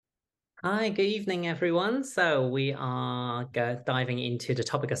Hi, good evening, everyone. So we are diving into the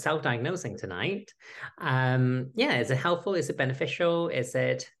topic of self-diagnosing tonight. Yeah, is it helpful? Is it beneficial? Is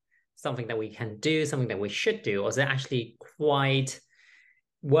it something that we can do, something that we should do, or is it actually quite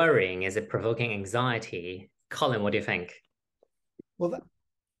worrying? Is it provoking anxiety? Colin, what do you think? Well,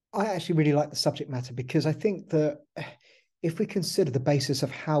 I actually really like the subject matter because I think that if we consider the basis of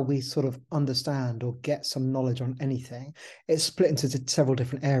how we sort of understand or get some knowledge on anything, it's split into several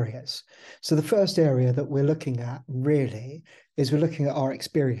different areas. So the first area that we're looking at really is we're looking at our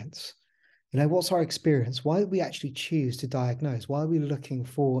experience. What's our experience? Why do we actually choose to diagnose? Why are we looking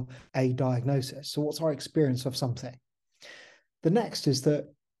for a diagnosis? So what's our experience of something? The next is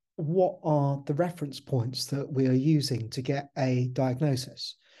that what are the reference points that we are using to get a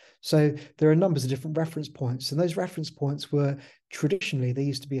diagnosis? So there are numbers of different reference points, and those reference points were traditionally, they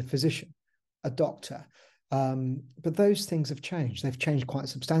used to be a physician, a doctor. But those things have changed. They've changed quite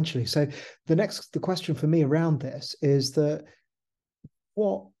substantially. So the question for me around this is that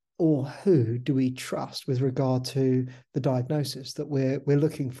what or who do we trust with regard to the diagnosis that we're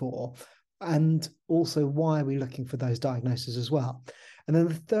looking for? And also, why are we looking for those diagnoses as well? And then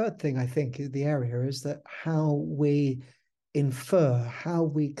the third thing I think is the area is that how we infer, how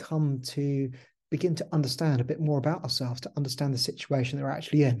we come to begin to understand a bit more about ourselves, to understand the situation that we're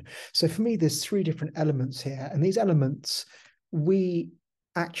actually in. So for me, there's three different elements here. And these elements we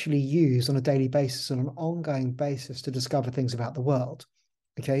actually use on a daily basis, on an ongoing basis to discover things about the world.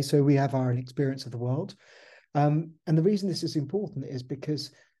 Okay, so we have our own experience of the world. And the reason this is important is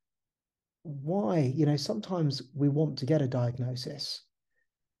because sometimes we want to get a diagnosis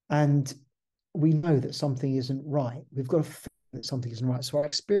and we know that something isn't right. We've got to feel that something isn't right. So our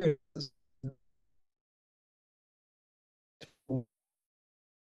experience,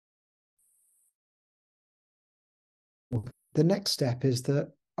 the next step is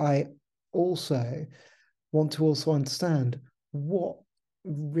that I also want to also understand what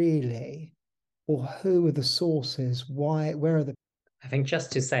really or who are the sources, where are the I think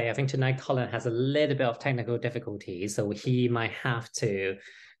just to say, I think tonight Colin has a little bit of technical difficulties, so he might have to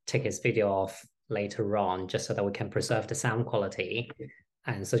take his video off later on just so that we can preserve the sound quality.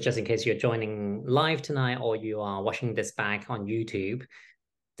 And so just in case you're joining live tonight or you are watching this back on YouTube,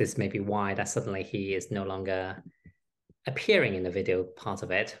 this may be why that suddenly he is no longer appearing in the video part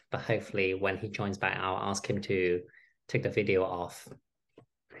of it. But hopefully when he joins back, I'll ask him to take the video off.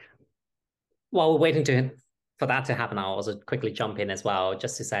 While we're waiting for that to happen, I'll also quickly jump in as well,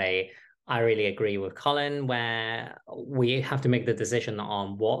 just to say I really agree with Colin, where we have to make the decision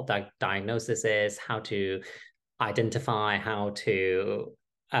on what the diagnosis is, how to identify, how to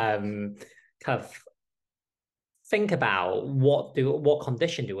kind of think about what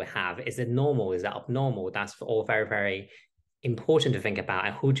condition do we have? Is it normal? Is it abnormal? That's all very, very important to think about,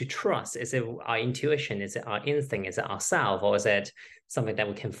 and who to trust. Is it our intuition? Is it our instinct? Is it ourselves? Or is it something that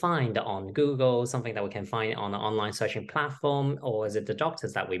we can find on Google, something that we can find on an online searching platform, or is it the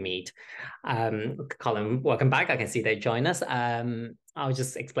doctors that we meet? Colin, welcome back. I can see they join us. I'll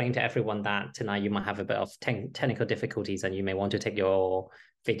just explain to everyone that tonight you might have a bit of technical difficulties and you may want to take your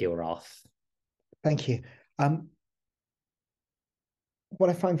video off. Thank you. What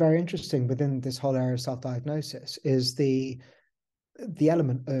I find very interesting within this whole area of self-diagnosis is the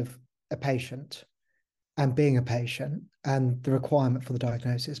element of a patient and being a patient and the requirement for the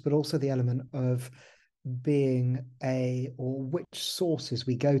diagnosis, but also the element of being or which sources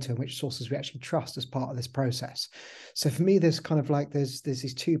we go to and which sources we actually trust as part of this process. So for me, there's kind of like there's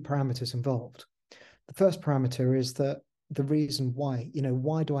these two parameters involved. The first parameter is that the reason why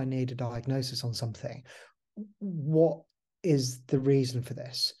do I need a diagnosis on something? What is the reason for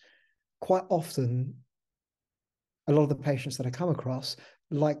this? Quite often, a lot of the patients that I come across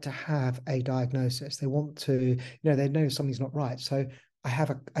like to have a diagnosis. They want to, they know something's not right. So I have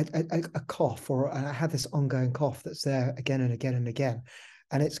a cough, or I have this ongoing cough that's there again and again and again,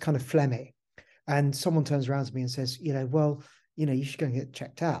 and it's kind of phlegmy. And someone turns around to me and says, you should go and get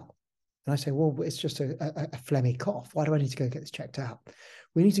checked out. And I say, well, it's just a phlegmy cough. Why do I need to go get this checked out?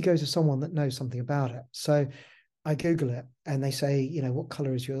 We need to go to someone that knows something about it. So I Google it and they say, what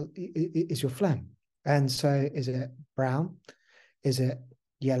color is your phlegm? And so is it brown? Is it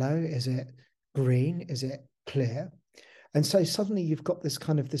yellow? Is it green? Is it clear? And so suddenly you've got this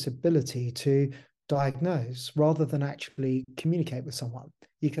ability to diagnose rather than actually communicate with someone.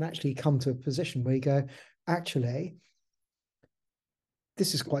 You can actually come to a position where you go, actually,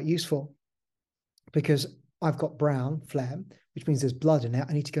 this is quite useful because I've got brown phlegm, which means there's blood in it.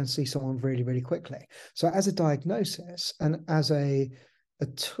 I need to go and see someone really, really quickly. So as a diagnosis and as a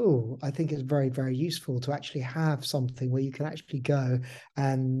tool, I think it's very, very useful to actually have something where you can actually go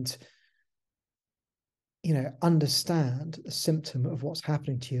and understand the symptom of what's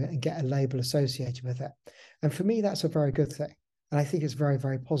happening to you and get a label associated with it. And for me, that's a very good thing. And I think it's very,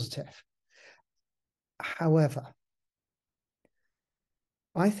 very positive. However,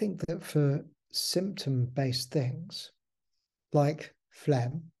 I think that for symptom-based things like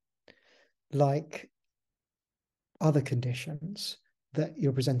phlegm, like other conditions that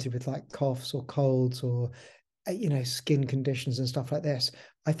you're presented with, like coughs or colds or skin conditions and stuff like this,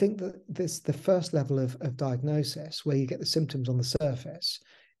 I think that the first level of diagnosis, where you get the symptoms on the surface,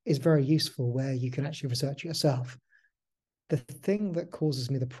 is very useful, where you can actually research it yourself. The thing that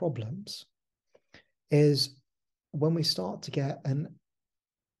causes me the problems is when we start to get an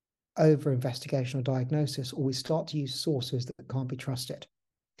over investigation or diagnosis, or we start to use sources that can't be trusted.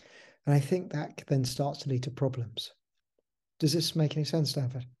 And I think that then starts to lead to problems. Does this make any sense,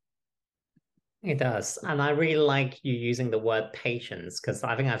 Stanford? It does. And I really like you using the word patience, because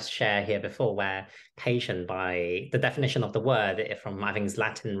I think I've shared here before where patient, by the definition of the word from, I think its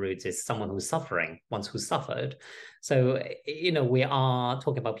Latin roots, is someone who's suffering, once who suffered. So, we are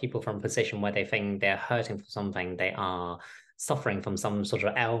talking about people from a position where they think they're hurting for something, they are suffering from some sort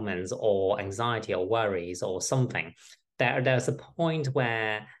of ailments or anxiety or worries or something. There's a point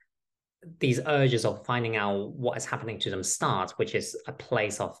where these urges of finding out what is happening to them start, which is a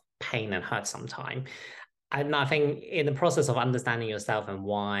place of pain and hurt sometimes. And I think in the process of understanding yourself and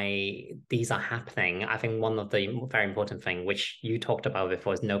why these are happening, I think one of the very important thing, which you talked about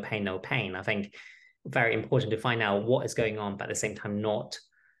before, is no pain, no pain. I think very important to find out what is going on, but at the same time, not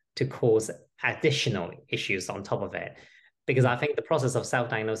to cause additional issues on top of it. Because I think the process of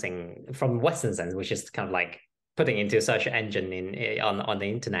self-diagnosing from Western sense, which is kind of like putting into a search engine on the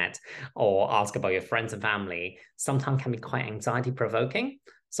internet or ask about your friends and family, sometimes can be quite anxiety provoking.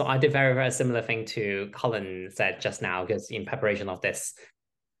 So I did very, very similar thing to Colin said just now, because in preparation of this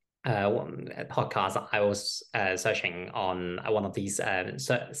podcast, I was searching on one of these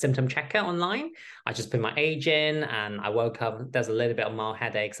symptom checker online. I just put my age in and I woke up, there's a little bit of mild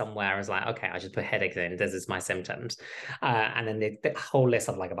headache somewhere. I was like, okay, I just put headaches in. This is my symptoms. And then the whole list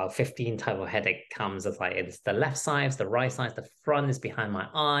of like about 15 type of headache comes. It's like, it's the left side, it's the right side, the front is behind my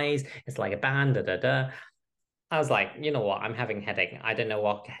eyes. It's like a band, da, da, da. I was like, you know what? I'm having headache. I don't know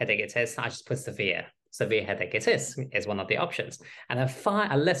what headache it is. I just put severe. Severe headache it is one of the options. And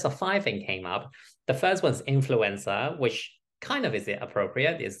a list of 5 things came up. The first one's influenza, which kind of is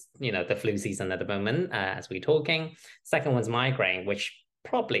appropriate. Is the flu season at the moment as we're talking. Second one's migraine, which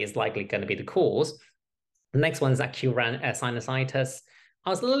probably is likely going to be the cause. The next one's acute sinusitis. I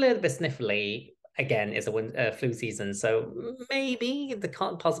was a little bit sniffly. Again, it's a flu season, so maybe the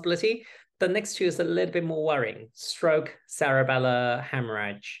possibility. The next 2 is a little bit more worrying. Stroke, cerebellar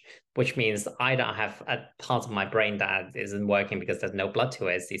hemorrhage, which means either I have a part of my brain that isn't working because there's no blood to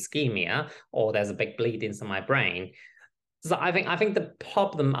it, it's ischemia, or there's a big bleed into my brain. So I think the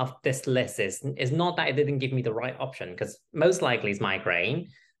problem of this list is not that it didn't give me the right option, because most likely it's migraine.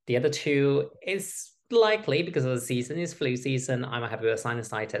 The other 2 is likely because of the season, is flu season. I might have a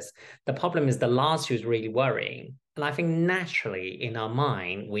sinusitis. The problem is the last 2 is really worrying. And I think naturally in our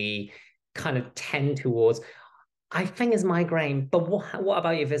mind, we kind of tend towards, I think it's migraine, but what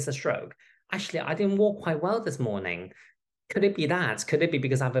about if it's a stroke? Actually, I didn't walk quite well this morning. Could it be that? Could it be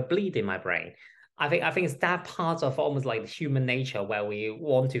because I have a bleed in my brain? I think it's that part of almost like human nature where we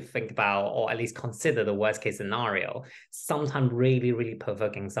want to think about, or at least consider, the worst case scenario, sometimes really, really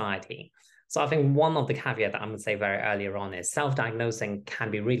provoke anxiety. So I think one of the caveats that I'm going to say very earlier on is self-diagnosing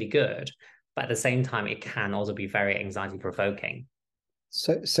can be really good, but at the same time, it can also be very anxiety provoking.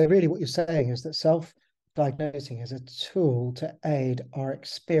 So really what you're saying is that self-diagnosing is a tool to aid our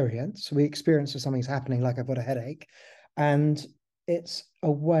experience. We experience that something's happening, like I've got a headache, and it's a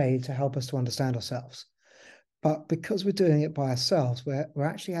way to help us to understand ourselves. But because we're doing it by ourselves, we're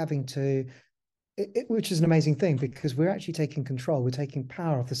actually having to, which is an amazing thing, because we're actually taking control, we're taking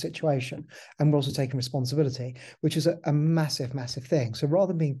power of the situation, and we're also taking responsibility, which is a massive, massive thing. So rather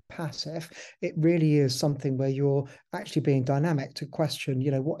than being passive, it really is something where you're actually being dynamic to question,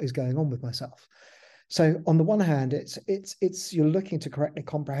 what is going on with myself. So on the one hand, it's you're looking to correctly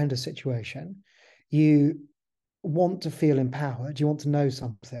comprehend a situation. You want to feel empowered, you want to know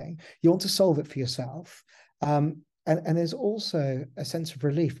something, you want to solve it for yourself. And there's also a sense of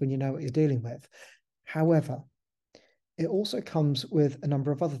relief when you know what you're dealing with. However, it also comes with a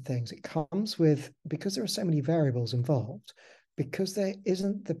number of other things. It comes with, because there are so many variables involved, because there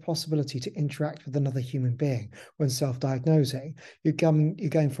isn't the possibility to interact with another human being when self-diagnosing, you're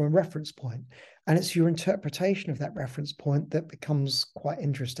going from a reference point, and it's your interpretation of that reference point that becomes quite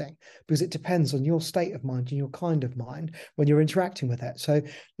interesting, because it depends on your state of mind and your kind of mind when you're interacting with it. So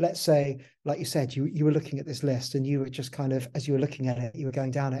let's say, like you said, you were looking at this list, and you were just kind of, as you were looking at it, you were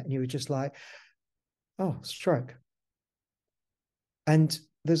going down it, and you were just like, oh, stroke. And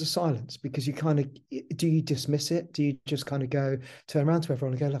there's a silence, because you kind of, do you dismiss it? Do you just kind of turn around to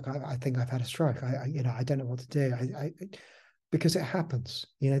everyone and go, look, I think I've had a stroke. I don't know what to do. Because it happens,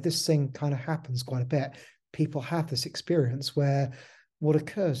 this thing kind of happens quite a bit. People have this experience where what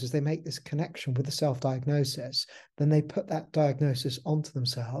occurs is they make this connection with the self-diagnosis, then they put that diagnosis onto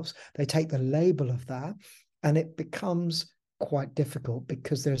themselves, they take the label of that, and it becomes quite difficult,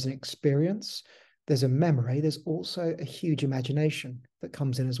 because there's an experience, there's a memory, there's also a huge imagination that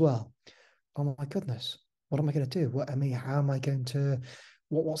comes in as well. Oh my goodness, what am I going to do? How am I going to,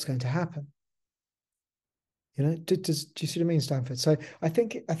 what's going to happen? Do you see what I mean, Stanford? So I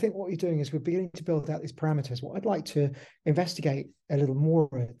think what you're doing is we're beginning to build out these parameters. What I'd like to investigate a little more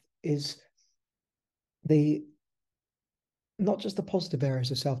with is the not just the positive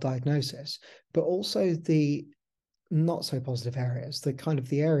areas of self-diagnosis, but also the not so positive areas, the kind of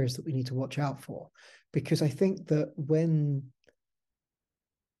the areas that we need to watch out for. Because I think that when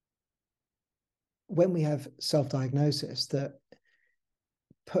we have self-diagnosis, that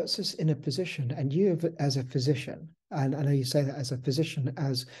puts us in a position, and you as a physician, and I know you say that as a physician,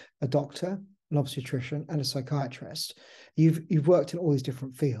 as a doctor, an obstetrician, and a psychiatrist, you've worked in all these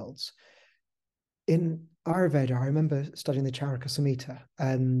different fields. In Ayurveda, I remember studying the Charaka Samhita,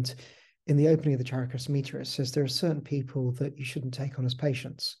 and in the opening of the Charaka Samhita, it says there are certain people that you shouldn't take on as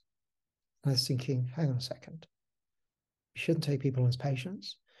patients. And I was thinking, hang on a second, you shouldn't take people on as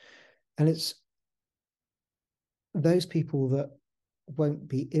patients, and it's those people that won't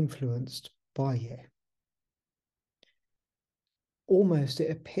be influenced by you. Almost it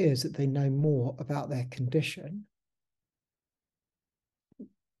appears that they know more about their condition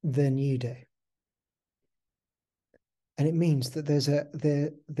than you do. And it means that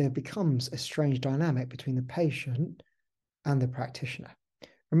there becomes a strange dynamic between the patient and the practitioner.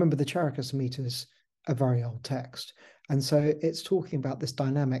 Remember, the Charaka Samhita is a very old text. And so it's talking about this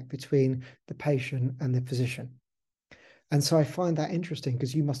dynamic between the patient and the physician. And so I find that interesting,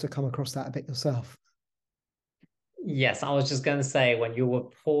 because you must have come across that a bit yourself. Yes, I was just going to say, when you were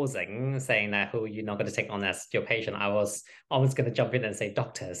pausing, saying that who you're not going to take on as your patient, I was almost going to jump in and say,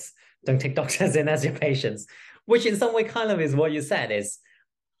 doctors, don't take doctors in as your patients, which in some way kind of is what you said. Is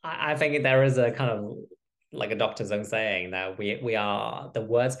I think there is a kind of like a doctor's own saying that we are the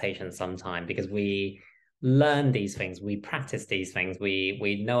worst patients sometimes, because we learn these things, we practice these things,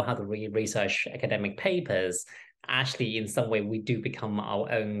 we know how to research academic papers. Actually, in some way, we do become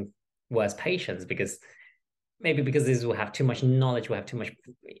our own worst patients, because maybe because this will have too much knowledge, we have too much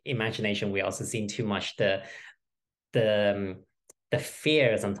imagination. We also seen too much the the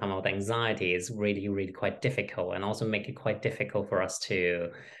fear sometimes of the anxiety is really, really quite difficult, and also make it quite difficult for us to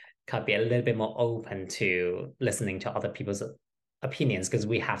kind of be a little bit more open to listening to other people's opinions, because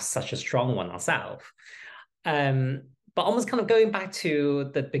we have such a strong one ourselves. Um, but almost kind of going back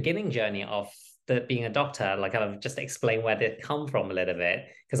to the beginning journey of the being a doctor, like kind of just explain where they come from a little bit,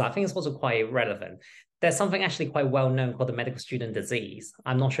 because I think it's also quite relevant. There's something actually quite well known called the medical student disease.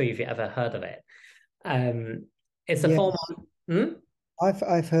 I'm not sure if you ever heard of it. It's a form Yes, of, hmm?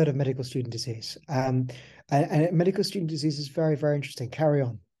 I've heard of medical student disease. And medical student disease is very, very interesting. Carry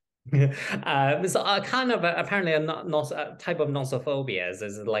on. So kind of apparently a type of nosophobia. So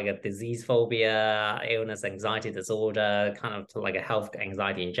it's like a disease phobia, illness, anxiety disorder, kind of like a health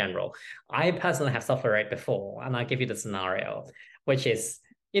anxiety in general. I personally have suffered it before, and I'll give you the scenario, which is,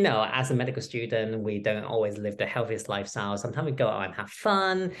 as a medical student, we don't always live the healthiest lifestyle. Sometimes we go out and have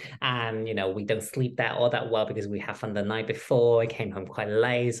fun, and we don't sleep all that well because we have fun the night before. We came home quite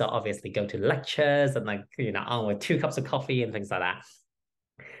late, so obviously go to lectures and on with 2 cups of coffee and things like that.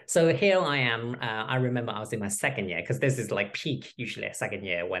 So here I am. I remember I was in my second year, because this is like peak, usually a second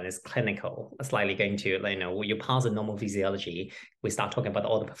year when it's clinical, slightly going to, you pass the normal physiology, we start talking about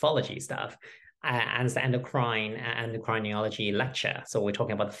all the pathology stuff. And it's the endocrinology lecture. So we're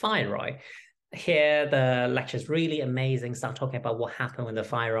talking about the thyroid. Here, the lecture is really amazing. Start talking about what happened when the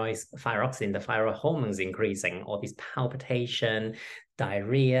thyroxine, the thyroid hormones increasing, all these palpitation,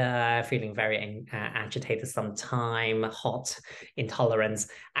 diarrhea, feeling very agitated sometime, hot, intolerance.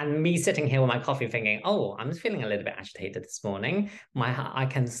 And me sitting here with my coffee thinking, oh, I'm feeling a little bit agitated this morning. I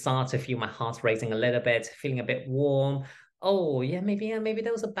can start to feel my heart racing a little bit, feeling a bit warm. Oh, yeah, maybe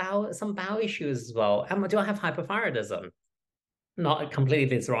there was some bowel issues as well. Do I have hypothyroidism? Not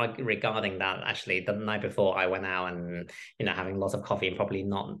completely disregarding that. Actually, the night before I went out and having lots of coffee and probably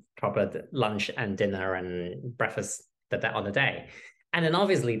not proper lunch and dinner and breakfast that on the day. And then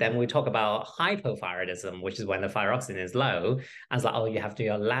obviously then we talk about hypothyroidism, which is when the thyroxine is low. And it's like, oh, you have to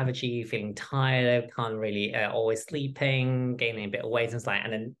your lethargy, feeling tired, can't really always sleeping, gaining a bit of weight. And it's like,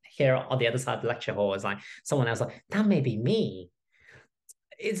 and then here on the other side of the lecture hall is like someone else like, that may be me.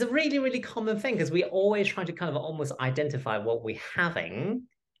 It's a really, really common thing because we always try to kind of almost identify what we're having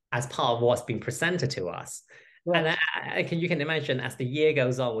as part of what's being presented to us. And Right. you can imagine as the year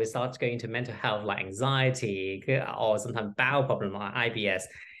goes on, we start going into mental health like anxiety or sometimes bowel problem like IBS.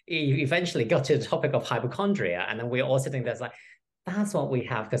 You eventually got to the topic of hypochondria, and then we're all sitting there like, that's what we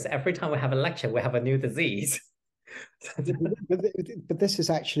have because every time we have a lecture, we have a new disease. But this is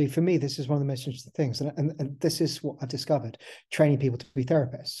actually, for me, this is one of the most interesting things. And this is what I've discovered training people to be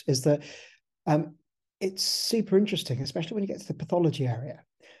therapists is that um, it's super interesting, especially when you get to the pathology area.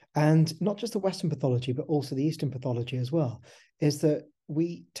 And not just the Western pathology, but also the Eastern pathology as well, is that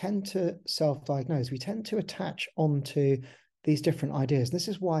we tend to self-diagnose. We tend to attach onto these different ideas. This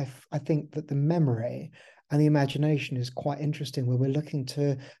is why I think that the memory and the imagination is quite interesting when we're looking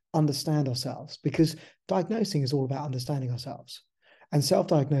to understand ourselves, because diagnosing is all about understanding ourselves. And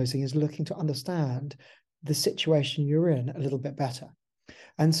self-diagnosing is looking to understand the situation you're in a little bit better.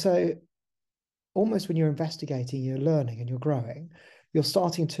 And so almost when you're investigating, you're learning and you're growing, you're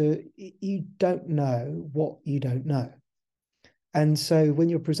starting to, you don't know what you don't know. And so when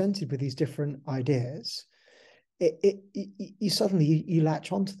you're presented with these different ideas, you suddenly you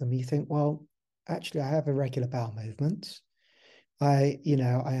latch onto them. You think, well, actually, I have irregular bowel movements. I've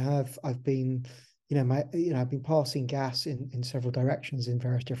been, I've been passing gas in several directions in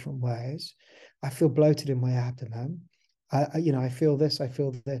various different ways. I feel bloated in my abdomen. I feel this, I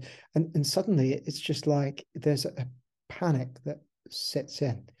feel that, and suddenly it's just like there's a panic that sets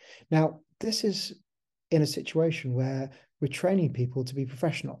in. Now, this is in a situation where we're training people to be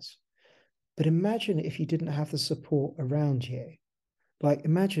professionals. But imagine if you didn't have the support around you. Like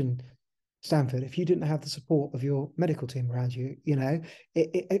imagine Stanford, if you didn't have the support of your medical team around you, who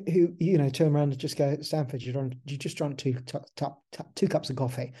turn around and just go, Stanford, you just drunk two cups of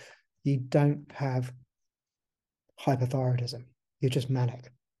coffee. You don't have hypothyroidism. You're just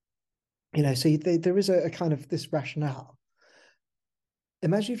manic. So there is a kind of this rationale.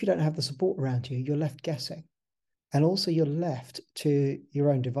 Imagine if you don't have the support around you, you're left guessing. And also you're left to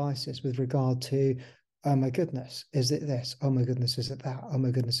your own devices with regard to, oh my goodness, is it this? Oh my goodness, is it that? Oh my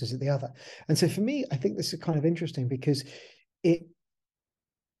goodness, is it the other? And so for me, I think this is kind of interesting because it,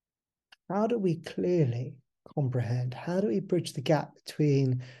 how do we clearly comprehend, how do we bridge the gap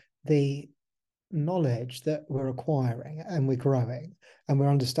between the knowledge that we're acquiring and we're growing and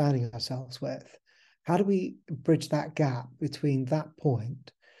we're understanding ourselves with? How do we bridge that gap between that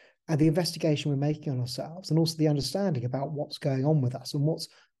point and the investigation we're making on ourselves, and also the understanding about what's going on with us and what's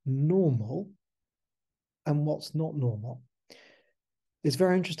normal and what's not normal? It's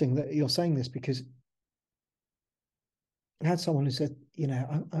very interesting that you're saying this because I had someone who said,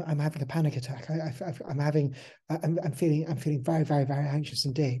 I'm having a panic attack. I'm feeling very, very, very anxious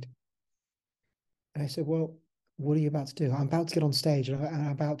indeed. And I said, well, what are you about to do? I'm about to get on stage and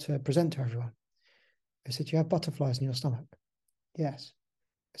I'm about to present to everyone. I said, you have butterflies in your stomach? Yes.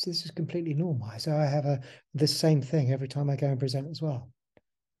 So this is completely normal. So I have this same thing every time I go and present as well.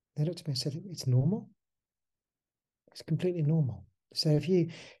 They looked at me and said, it's normal. It's completely normal. So if you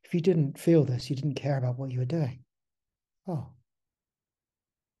didn't feel this, you didn't care about what you were doing. Oh.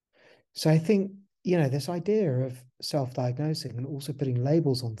 So I think, this idea of self-diagnosing and also putting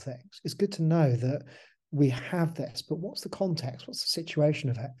labels on things, it's good to know that we have this, but what's the context? What's the situation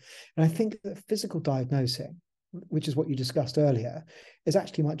of it? And I think that physical diagnosing, which is what you discussed earlier, is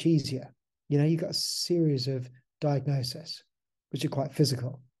actually much easier. You've got a series of diagnoses, which are quite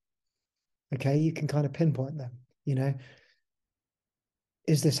physical. Okay, you can kind of pinpoint them,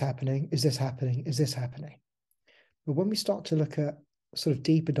 is this happening? Is this happening? Is this happening? But when we start to look at sort of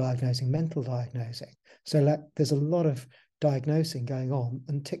deeper diagnosing, mental diagnosing, so there's a lot of diagnosing going on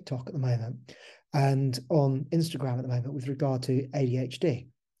TikTok at the moment and on Instagram at the moment with regard to ADHD.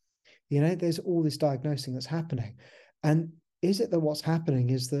 There's all this diagnosing that's happening. And is it that what's happening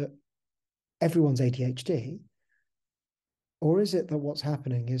is that everyone's ADHD? Or is it that what's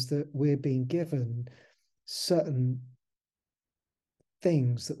happening is that we're being given certain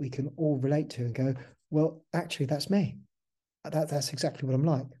things that we can all relate to and go, well, actually, that's me. That's exactly what I'm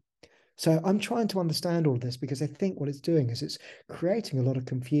like. So I'm trying to understand all of this because I think what it's doing is it's creating a lot of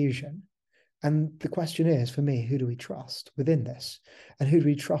confusion. And the question is, for me, who do we trust within this? And who do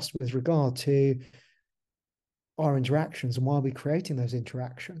we trust with regard to our interactions and why are we creating those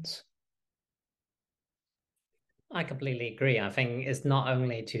interactions? I completely agree. I think it's not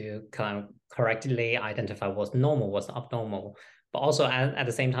only to kind of correctly identify what's normal, what's abnormal, but also at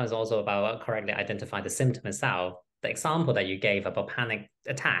the same time, it's also about correctly identify the symptom itself. The example that you gave about panic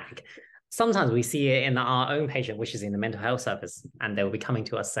attack, sometimes we see it in our own patient, which is in the mental health service, and they'll be coming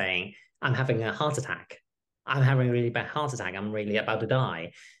to us saying, I'm having a heart attack. I'm having a really bad heart attack. I'm really about to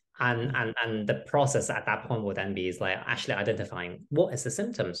die. And the process at that point would then be is like actually identifying what is the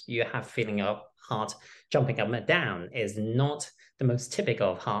symptoms. You have feeling of heart jumping up and down is not the most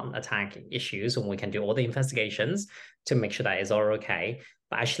typical of heart attack issues, and we can do all the investigations to make sure that it's all okay.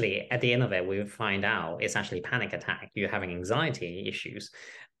 But actually, at the end of it, we find out it's actually panic attack. You're having anxiety issues.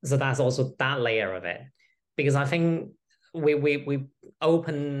 So that's also that layer of it. Because I think we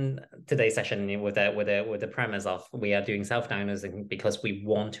open today's session with the premise of we are doing self-diagnosing because we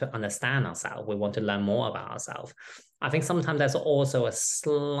want to understand ourselves. We want to learn more about ourselves. I think sometimes there's also a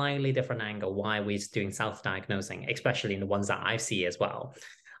slightly different angle why we're doing self-diagnosing, especially in the ones that I see as well.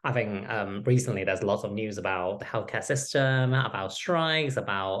 I think recently there's lots of news about the healthcare system, about strikes,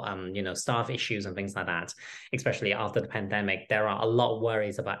 about staff issues and things like that. Especially after the pandemic, there are a lot of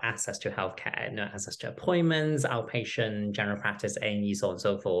worries about access to healthcare, access to appointments, outpatient, general practice, A&E, so on and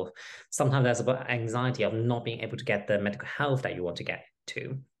so forth. Sometimes there's about anxiety of not being able to get the medical health that you want to get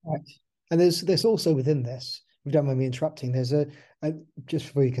to. Right. And there's also within this, if you don't mind me interrupting, there's a just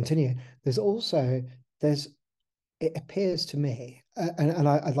before you continue, there's it appears to me, and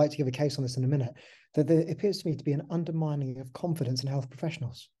I'd like to give a case on this in a minute, that it appears to me to be an undermining of confidence in health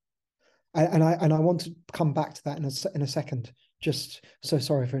professionals. And I want to come back to that in a second. Just so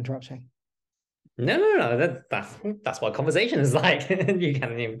sorry for interrupting. No. That's what conversation is like. You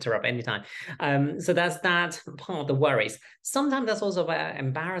can interrupt anytime. So that's that part of the worries. Sometimes there's also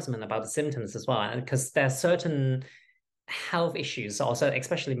embarrassment about the symptoms as well, because there's certain health issues, also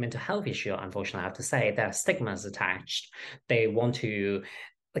especially mental health issue. Unfortunately, I have to say there are stigmas attached. They want to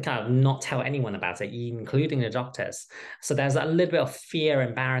kind of not tell anyone about it, including the doctors. So there's a little bit of fear,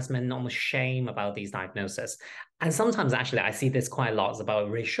 embarrassment, almost shame about these diagnoses. And sometimes actually I see this quite a lot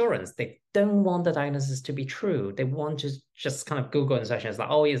about reassurance. They don't want the diagnosis to be true. They want to just kind of Google and search and it's like,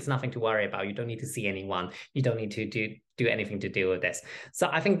 oh, it's nothing to worry about. You don't need to see anyone. You don't need to do anything to deal with this. So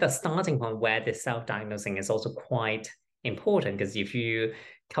I think the starting point where this self-diagnosing is also quite important, because if you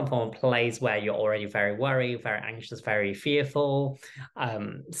come from a place where you're already very worried, very anxious, very fearful,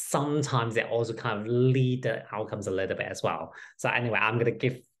 sometimes it also kind of lead the outcomes a little bit as well. So anyway, I'm going to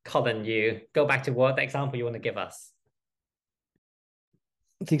give Colin, you go back to what the example you want to give us.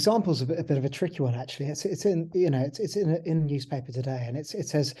 The example's a bit of a tricky one, actually. It's in it's in a newspaper today, and it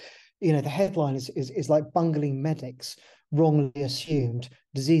says, the headline is like bungling medics wrongly assumed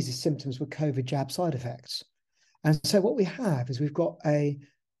diseases symptoms were COVID jab side effects. And so what we have is we've got the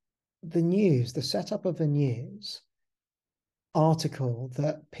setup of a news article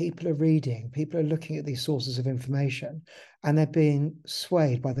that people are reading, people are looking at these sources of information, and they're being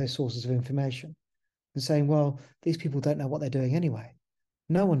swayed by those sources of information and saying, well, these people don't know what they're doing anyway.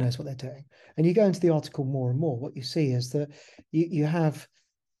 No one knows what they're doing. And you go into the article more and more, what you see is that you have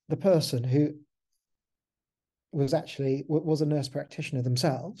the person who was a nurse practitioner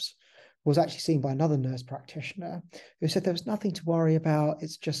themselves, was actually seen by another nurse practitioner who said there was nothing to worry about.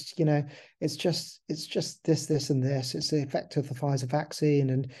 It's just, it's just this, and this. It's the effect of the Pfizer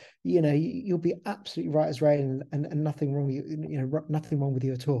vaccine, and you'll be absolutely right as rain, and nothing wrong with you, nothing wrong with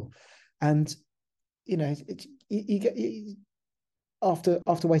you at all. And you get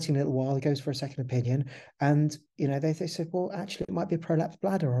after waiting a little while, it goes for a second opinion, and they said, well, actually, it might be a prolapsed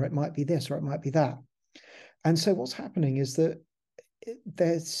bladder, or it might be this, or it might be that. And so what's happening is that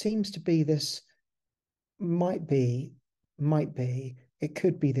there seems to be this might be, it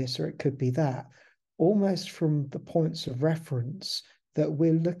could be this or it could be that, almost from the points of reference that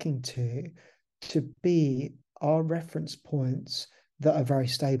we're looking to be our reference points that are very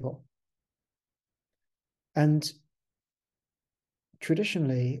stable. And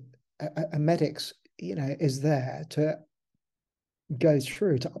traditionally, a medic's, is there to go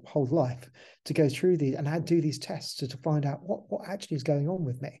through, to uphold life, to go through these and do these tests to find out what actually is going on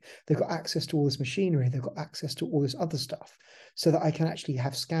with me. They've got access to all this machinery, they've got access to all this other stuff, so that I can actually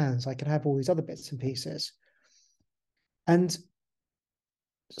have scans, I can have all these other bits and pieces. And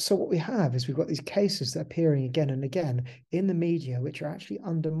so what we have is we've got these cases that are appearing again and again in the media, which are actually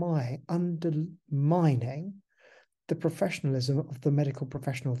undermining the professionalism of the medical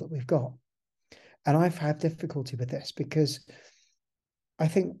professional that we've got. And I've had difficulty with this because I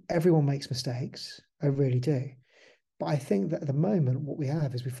think everyone makes mistakes. I really do. But I think that at the moment, what we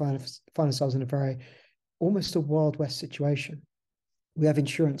have is we find ourselves in a very almost a Wild West situation. We have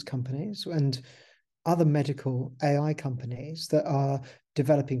insurance companies and other medical AI companies that are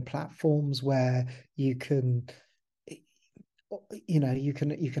developing platforms where you can, you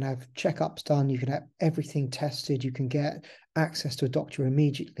can have checkups done, you can have everything tested, you can get access to a doctor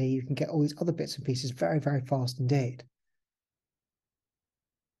immediately, you can get all these other bits and pieces very, very fast indeed.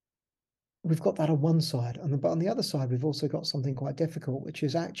 We've got that on one side, but on the other side, we've also got something quite difficult, which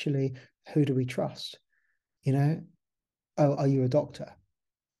is actually, who do we trust? You know, oh, are you a doctor?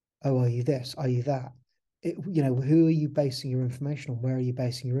 Oh, are you this? Are you that? Who are you basing your information on? Where are you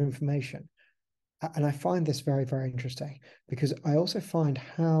basing your information? And I find this very, very interesting because I also find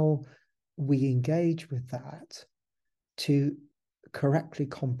how we engage with that to correctly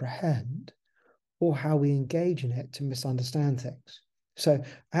comprehend, or how we engage in it to misunderstand things. So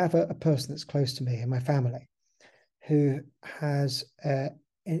I have a person that's close to me in my family who has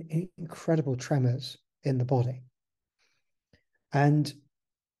incredible tremors in the body. And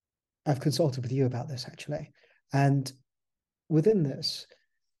I've consulted with you about this actually. And within this,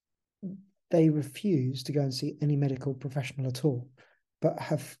 they refuse to go and see any medical professional at all, but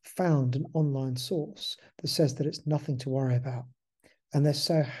have found an online source that says that it's nothing to worry about. And they're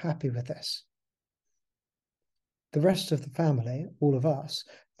so happy with this. The rest of the family, all of us,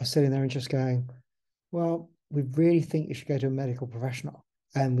 are sitting there and just going, well, we really think you should go to a medical professional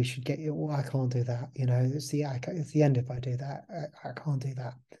and we should get you. Well, I can't do that. It's the end if I do that. I can't do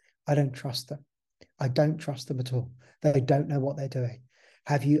that. I don't trust them. I don't trust them at all. They don't know what they're doing.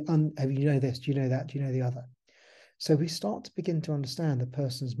 Have you know this? Do you know that? Do you know the other? So we start to begin to understand the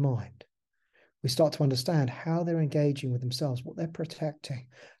person's mind. We start to understand how they're engaging with themselves, what they're protecting,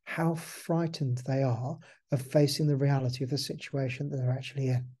 how frightened they are of facing the reality of the situation that they're actually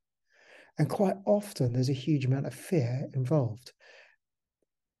in. And quite often there's a huge amount of fear involved.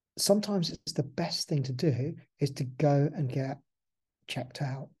 Sometimes it's the best thing to do is to go and get checked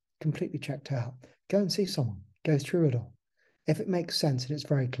out, completely checked out. Go and see someone, go through it all. If it makes sense and it's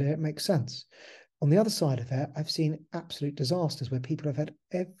very clear, it makes sense. On the other side of it, I've seen absolute disasters where people have had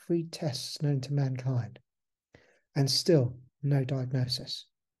every test known to mankind and still no diagnosis.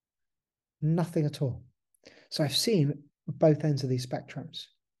 Nothing at all. So I've seen both ends of these spectrums.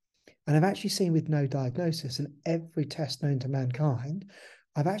 And I've actually seen with no diagnosis and every test known to mankind,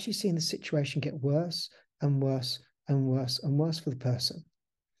 I've actually seen the situation get worse and worse and worse and worse for the person.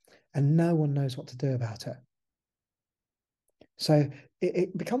 And no one knows what to do about it. So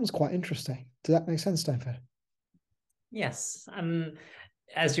it becomes quite interesting. Does that make sense, Stanford? Yes.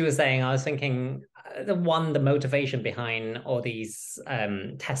 As you were saying, I was thinking the motivation behind all these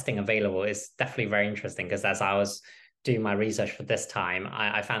testing available is definitely very interesting because as I was doing my research for this time,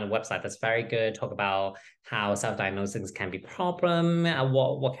 I found a website that's very good, talk about how self-diagnosis can be a problem,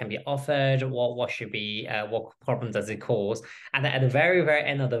 what can be offered, what should be, what problem does it cause. And then at the very, very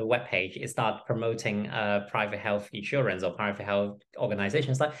end of the webpage, it starts promoting private health insurance or private health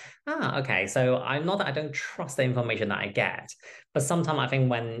organizations. Like, okay, so I'm not that I don't trust the information that I get, but sometimes I think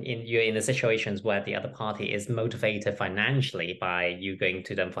when you're in the situations where the other party is motivated financially by you going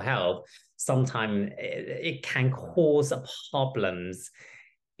to them for help, sometimes it can cause problems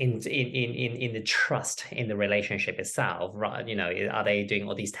in the trust in the relationship itself, right? Are they doing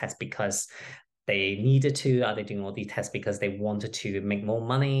all these tests because they needed to? Are they doing all these tests because they wanted to make more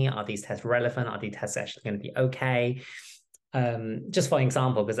money? Are these tests relevant? Are these tests actually going to be okay? Just for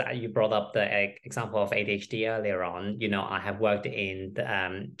example, because you brought up the example of ADHD earlier on, I have worked in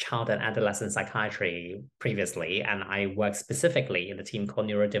the, child and adolescent psychiatry previously, and I work specifically in the team called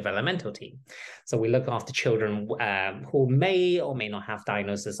neurodevelopmental team. So we look after children who may or may not have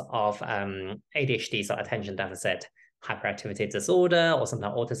diagnosis of ADHD, so attention deficit hyperactivity disorder, or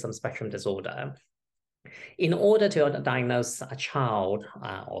sometimes autism spectrum disorder. In order to diagnose a child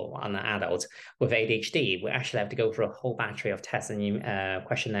or an adult with ADHD, we actually have to go through a whole battery of tests and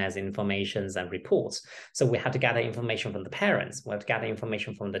questionnaires, informations, and reports. So we have to gather information from the parents, we have to gather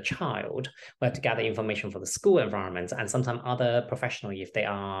information from the child, we have to gather information from the school environment, and sometimes other professionals if they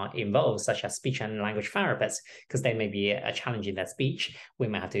are involved, such as speech and language therapists, because they may be a challenge in their speech. We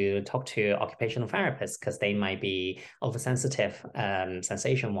may have to talk to occupational therapists because they might be oversensitive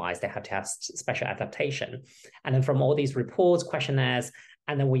sensation-wise. They have to have special adaptation. And then from all these reports, questionnaires,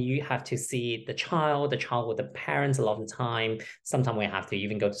 and then we have to see the child with the parents a lot of the time. Sometimes we have to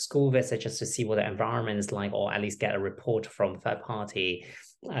even go to school visits just to see what the environment is like, or at least get a report from third party.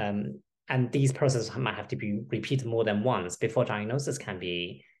 And these processes might have to be repeated more than once before diagnosis can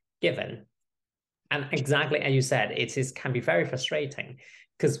be given. And exactly as you said, can be very frustrating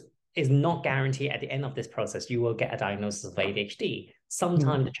because it's not guaranteed at the end of this process you will get a diagnosis of ADHD.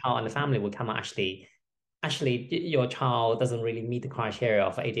 Sometimes the child and the family will come out actually actually your child doesn't really meet the criteria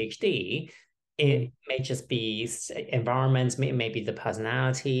of ADHD. It Mm. may just be environments, it may be the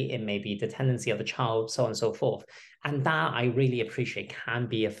personality, it may be the tendency of the child, so on and so forth. And that I really appreciate can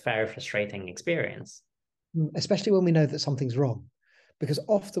be a very frustrating experience. Especially when we know that something's wrong, because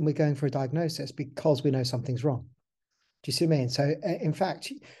often we're going for a diagnosis because we know something's wrong. Do you see what I mean? So, in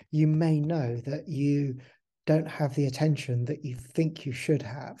fact, you may know that you don't have the attention that you think you should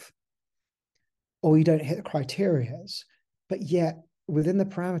have, or you don't hit the criterias, but yet within the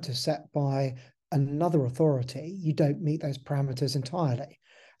parameters set by another authority, you don't meet those parameters entirely.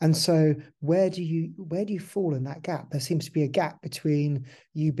 And so where do you fall in that gap? There seems to be a gap between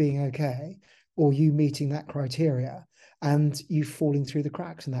you being okay or you meeting that criteria and you falling through the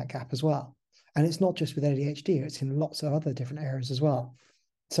cracks in that gap as well. And it's not just with ADHD, it's in lots of other different areas as well.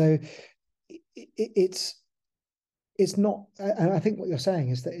 So it's not, and I think what you're saying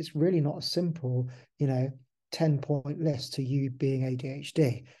is that it's really not a simple, 10-point list to you being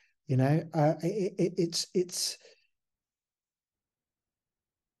ADHD. It's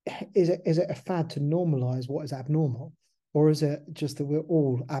is it a fad to normalize what is abnormal, or is it just that we're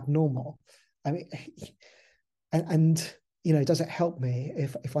all abnormal? I mean, and does it help me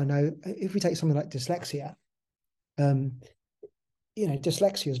if I know, if we take something like dyslexia? um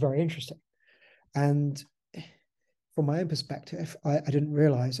Dyslexia is very interesting, and from my own perspective, I didn't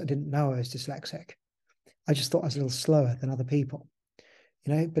realize, I didn't know I was dyslexic. I just thought I was a little slower than other people,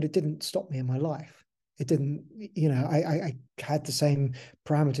 but it didn't stop me in my life. It didn't, I had the same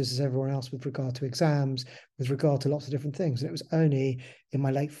parameters as everyone else with regard to exams, with regard to lots of different things. And it was only in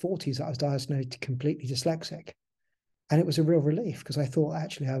my late 40s that I was diagnosed completely dyslexic. And it was a real relief because I thought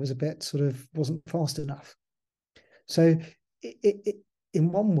actually I was a bit sort of wasn't fast enough. So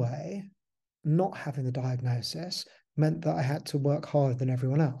in one way, not having the diagnosis meant that I had to work harder than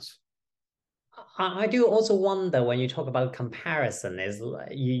everyone else. I do also wonder when you talk about comparison, is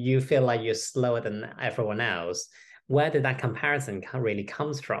you feel like you're slower than everyone else. Where did that comparison really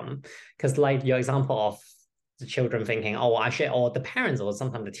comes from? Because like your example of the children thinking, oh, I should, or the parents, or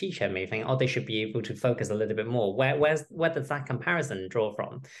sometimes the teacher may think, oh, they should be able to focus a little bit more. Where does that comparison draw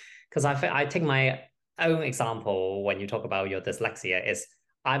from? Because I take my own example when you talk about your dyslexia is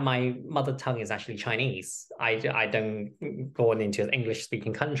my mother tongue is actually Chinese. I don't go into an English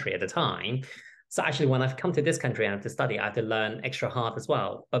speaking country at the time. So actually, when I've come to this country and I have to study, I have to learn extra hard as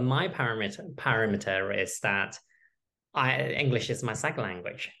well. But my parameter is that English is my second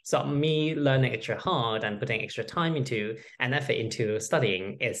language. So me learning extra hard and putting extra time into and effort into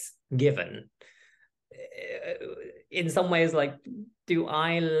studying is given. In some ways, like, do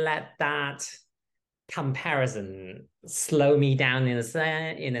I let that comparison slow me down in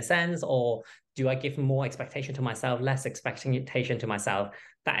a sense, or do I give more expectation to myself, less expectation to myself?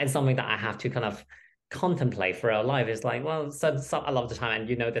 That is something that I have to kind of contemplate throughout life. It's like, well, so a lot of the time, and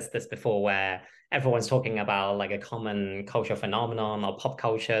you know this before, where everyone's talking about like a common cultural phenomenon or pop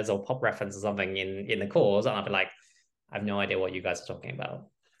cultures or pop reference or something in the course, and I'll be like, I have no idea what you guys are talking about.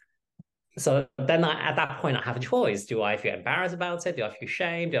 So then at that point, I have a choice. Do I feel embarrassed about it? Do I feel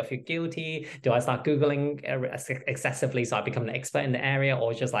shame? Do I feel guilty? Do I start Googling excessively so I become an expert in the area?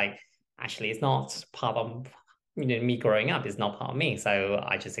 Or just like, actually, it's not part of me growing up. It's not part of me. So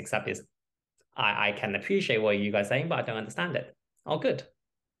I just accept it. I can appreciate what you guys are saying, but I don't understand it. Oh, good.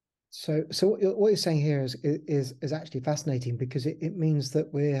 So what you're saying here is actually fascinating because it means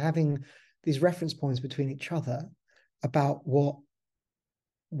that we're having these reference points between each other about what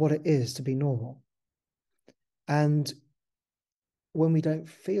it is to be normal. And when we don't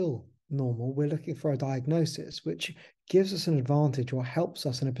feel normal, we're looking for a diagnosis, which gives us an advantage or helps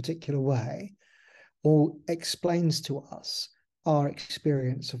us in a particular way or explains to us our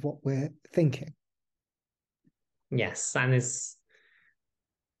experience of what we're thinking. Yes. And it's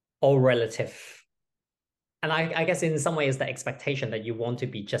all relative. And I guess in some ways, the expectation that you want to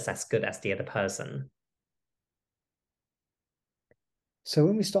be just as good as the other person. So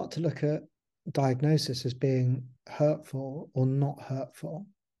when we start to look at diagnosis as being hurtful or not hurtful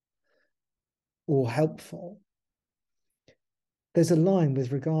or helpful, there's a line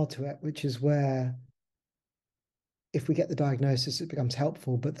with regard to it, which is where if we get the diagnosis, it becomes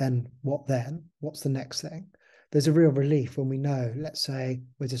helpful, but then what then? What's the next thing? There's a real relief when we know, let's say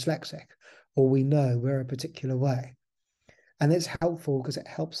we're dyslexic, or we know we're a particular way. And it's helpful because it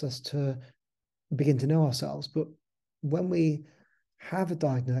helps us to begin to know ourselves. But when we have a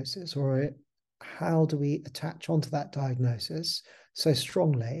diagnosis how do we attach onto that diagnosis so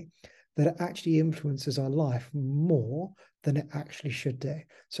strongly that it actually influences our life more than it actually should do?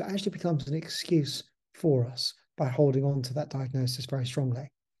 So it actually becomes an excuse for us by holding on to that diagnosis very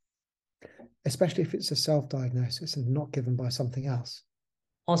strongly. especially if it's a self-diagnosis and not given by something else.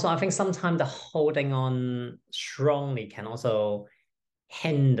 Also, I think sometimes the holding on strongly can also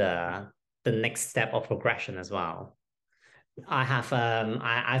hinder the next step of progression as well.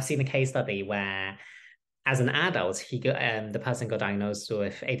 I've seen a case study where as an adult the person got diagnosed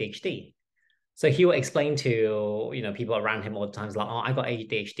with ADHD. So he will explain to people around him all the time, like, oh, I got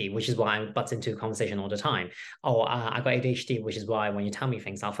ADHD, which is why I butt into conversation all the time. Oh, I got ADHD, which is why when you tell me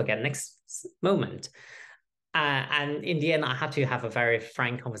things, I'll forget next moment. And in the end, I had to have a very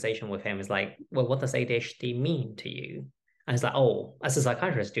frank conversation with him. It's like, well, what does ADHD mean to you? And it's like, oh, as a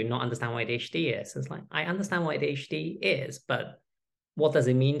psychiatrist, do you not understand what ADHD is? It's like, I understand what ADHD is, but what does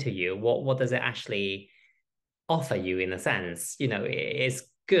it mean to you? What does it actually offer you in a sense? It's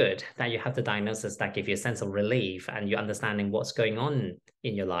good that you have the diagnosis that give you a sense of relief and you're understanding what's going on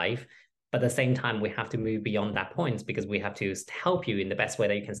in your life. But at the same time, we have to move beyond that point because we have to help you in the best way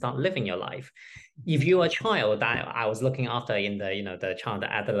that you can start living your life. If you're a child that I was looking after in the child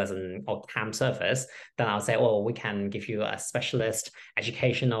adolescent or camp service, then I'll say, oh, we can give you a specialist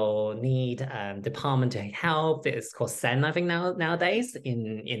educational need department to help. It's called SEN, I think nowadays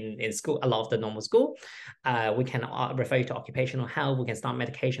in school, a lot of the normal school. We can refer you to occupational health. We can start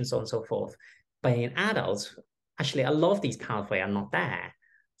medication, so on and so forth. But in adults, actually, a lot of these pathways are not there.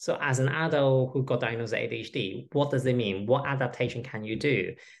 So as an adult who got diagnosed with ADHD, what does it mean? What adaptation can you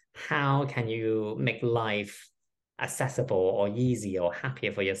do? How can you make life accessible or easy or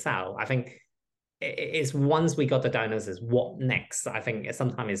happier for yourself? I think it's once we got the diagnosis, what next? I think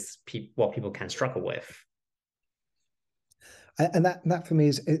sometimes is what people can struggle with. And that for me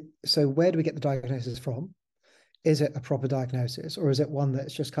is it, so where do we get the diagnosis from? Is it a proper diagnosis, or is it one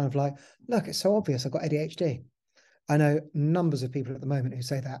that's just kind of like, look, it's so obvious, I've got ADHD. I know numbers of people at the moment who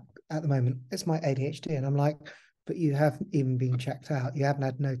say that at the moment, it's my ADHD. And I'm like, but you haven't even been checked out. You haven't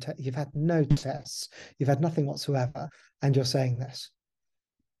had you've had no tests, you've had nothing whatsoever, and you're saying this.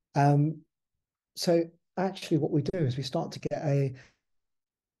 So actually what we do is we start to get a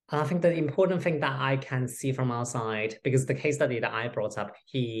I think the important thing that I can see from our side, because the case study that I brought up,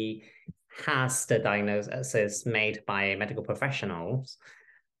 he has the diagnosis made by medical professionals.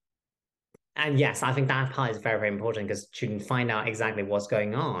 And yes, I think that part is very, very important because to find out exactly what's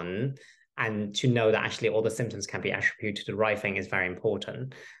going on and to know that actually all the symptoms can be attributed to the right thing is very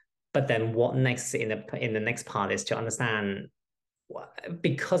important. But then what next in the next part is to understand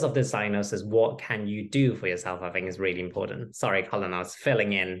because of this diagnosis, what can you do for yourself? I think is really important. Sorry, Colin, I was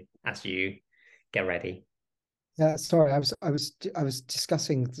filling in as you get ready. yeah, sorry, I was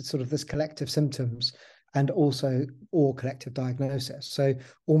discussing sort of this collective symptoms and also or collective diagnosis. So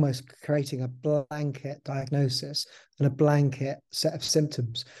almost creating a blanket diagnosis and a blanket set of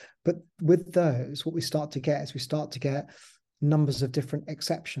symptoms. But with those, what we start to get is we start to get numbers of different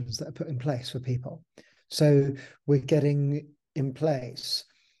exceptions that are put in place for people. So we're getting in place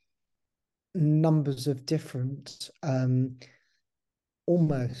numbers of different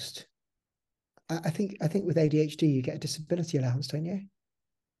almost I think with ADHD you get a disability allowance, don't you?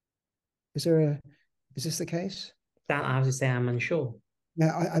 Is this the case? That I have to say I'm unsure.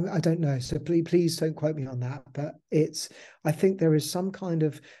 Yeah, I don't know. So please don't quote me on that. But I think there is some kind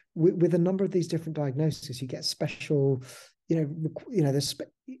of with a number of these different diagnoses, you get special, there's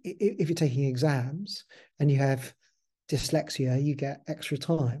if you're taking exams and you have dyslexia, you get extra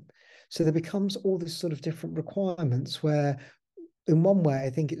time. So there becomes all this sort of different requirements where in one way,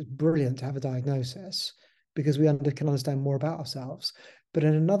 I think it's brilliant to have a diagnosis because we can understand more about ourselves. But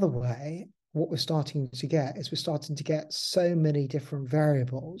in another way, what we're starting to get is we're starting to get so many different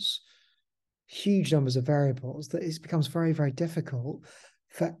variables, huge numbers of variables, that it becomes very, very difficult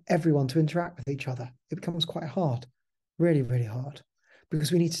for everyone to interact with each other. It becomes quite hard, really, really hard,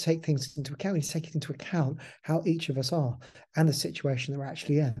 because we need to take things into account. We need to take into account how each of us are and the situation that we're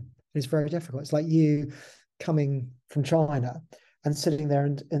actually in. It's very difficult. It's like you coming from China and sitting there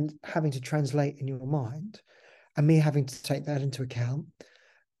and having to translate in your mind, and me having to take that into account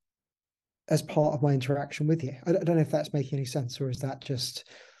as part of my interaction with you. I don't know if that's making any sense, or is that just...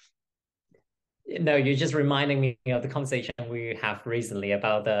 No, you're just reminding me of the conversation we have recently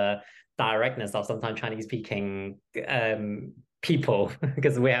about the directness of sometimes Chinese speaking people,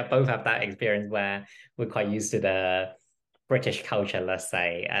 because both have that experience where we're quite used to the British culture, let's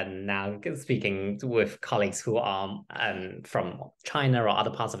say, and now speaking with colleagues who are from China or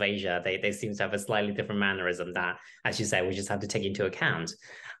other parts of Asia, they seem to have a slightly different mannerism that, as you say, we just have to take into account.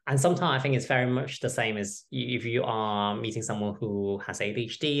 And sometimes I think it's very much the same as if you are meeting someone who has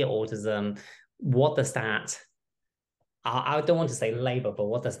ADHD, autism, what does that, I don't want to say label, but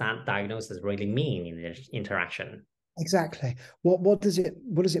what does that diagnosis really mean in the interaction? Exactly. What does it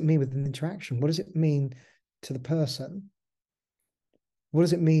mean with an interaction? What does it mean to the person? What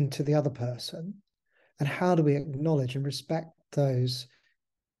does it mean to the other person? And how do we acknowledge and respect those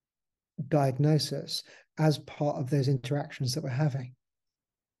diagnoses as part of those interactions that we're having?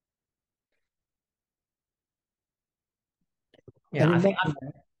 Yeah, And I think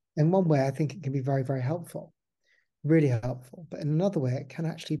in one way, I think it can be very, very helpful, really helpful. But in another way, it can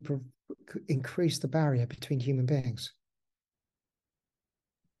actually increase the barrier between human beings,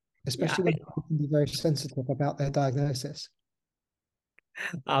 yeah, especially when people can be very sensitive about their diagnosis.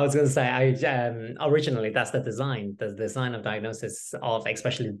 I was going to say, originally that's the design. The design of diagnosis of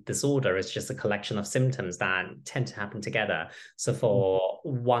especially disorder is just a collection of symptoms that tend to happen together. So for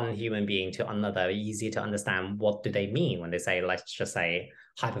one human being to another, easy to understand what do they mean when they say, let's just say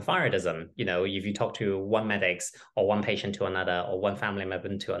hypothyroidism. You know, if you talk to one medics or one patient to another or one family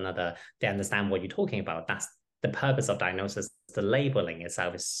member to another, they understand what you're talking about. That's the purpose of diagnosis. The labeling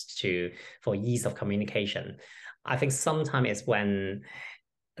itself is to for ease of communication. I think sometimes it's when,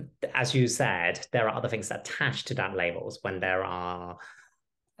 as you said, there are other things attached to that labels when there are,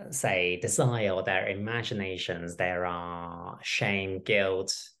 say, desire or their imaginations, there are shame,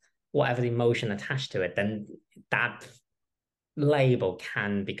 guilt, whatever the emotion attached to it, then that label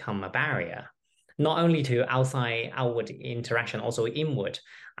can become a barrier, not only to outside outward interaction, also inward.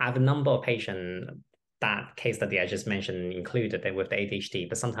 I have a number of patients that case study I just mentioned included with the ADHD,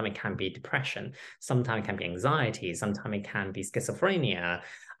 but sometimes it can be depression, sometimes it can be anxiety, sometimes it can be schizophrenia.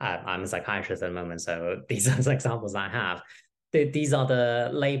 I'm a psychiatrist at the moment, so these are the examples I have. These are the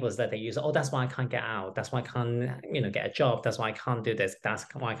labels that they use. Oh, that's why I can't get out. That's why I can't, get a job. That's why I can't do this. That's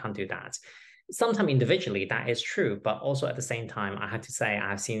why I can't do that. Sometimes individually that is true, but also at the same time, I have to say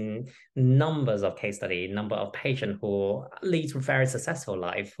I've seen numbers of case study, number of patients who lead a very successful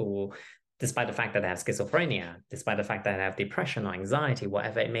life, who, despite the fact that they have schizophrenia, despite the fact that they have depression or anxiety,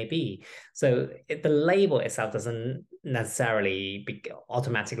 whatever it may be. So the label itself doesn't necessarily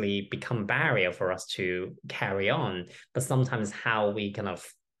automatically become barrier for us to carry on, but sometimes how we kind of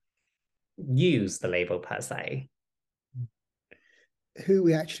use the label per se. Who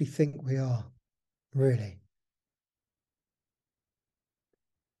we actually think we are, really.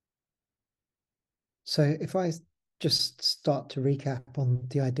 So if I just start to recap on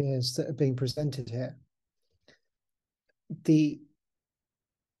the ideas that are being presented here, the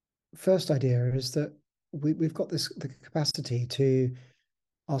first idea is that we've got the capacity to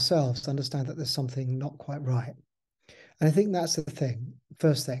ourselves to understand that there's something not quite right. And I think that's the thing.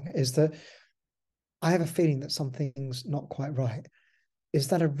 First thing is that I have a feeling that something's not quite right. Is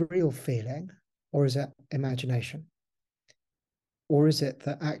that a real feeling or is it imagination? Or is it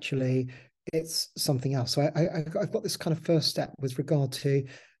that actually it's something else? So I've got this kind of first step with regard to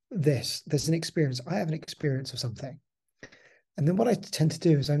this. There's an experience. I have an experience of something. And then what I tend to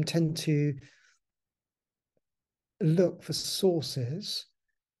do is I tend to look for sources,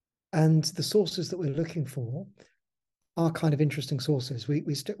 and the sources that we're looking for are kind of interesting sources.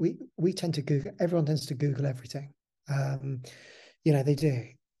 We tend to Google. Everyone tends to Google everything. They do.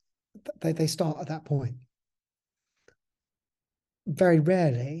 They start at that point. Very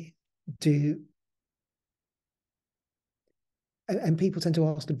rarely do, and people tend to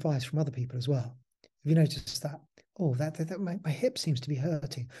ask advice from other people as well. Have you noticed that? Oh, my hip seems to be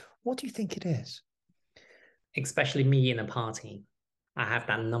hurting. What do you think it is? Especially me in a party. I have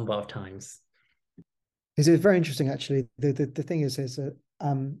that number of times. It's very interesting, actually. The thing is that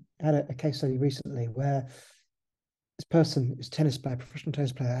I had a case study recently where this person is tennis player, professional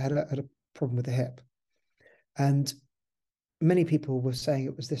tennis player, had a problem with the hip, and many people were saying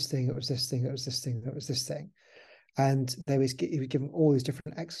it was this thing, it was this thing, it was this thing, it was this thing, and he was given all these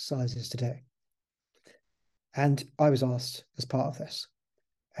different exercises to do. And I was asked as part of this,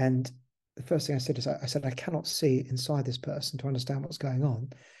 and the first thing I said is I said I cannot see inside this person to understand what's going on.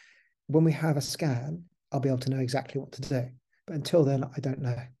 When we have a scan, I'll be able to know exactly what to do, but until then, I don't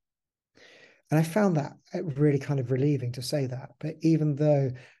know. And I found that really kind of relieving to say that. But even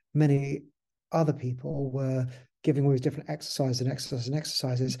though many other people were giving all these different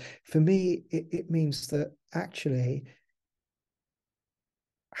exercises, for me, it means that actually,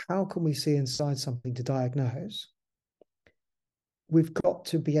 how can we see inside something to diagnose? We've got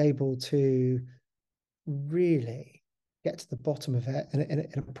to be able to really get to the bottom of it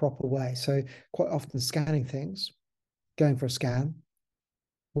in a proper way. So quite often scanning things, going for a scan,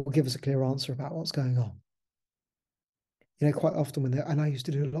 will give us a clear answer about what's going on. Quite often and I used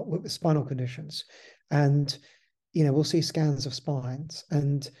to do a lot with spinal conditions, and we'll see scans of spines,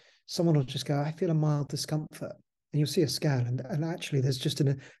 and someone will just go, I feel a mild discomfort. And you'll see a scan, and actually there's just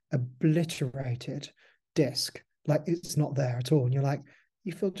an obliterated disc like it's not there at all. And you're like,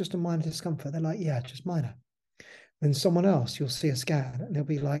 you feel just a minor discomfort. They're like, yeah, just minor. Then someone else, you'll see a scan and they'll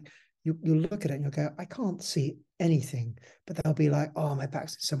be like, you'll look at it and you'll go, I can't see anything. But they'll be like, oh, my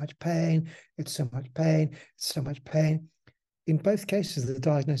back's in so much pain. It's so much pain. It's so much pain. In both cases, the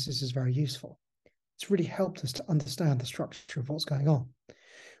diagnosis is very useful. It's really helped us to understand the structure of what's going on.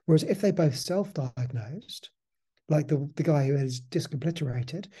 Whereas if they both self-diagnosed, like the guy who is disc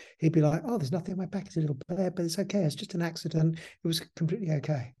obliterated, he'd be like, oh, there's nothing in my back. It's a little bit, but it's okay. It's just an accident. It was completely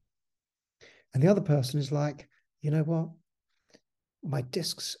okay. And the other person is like, you know what? My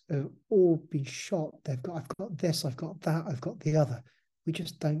discs have all been shot. I've got this, I've got that, I've got the other. We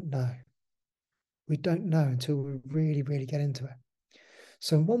just don't know. We don't know until we really, really get into it.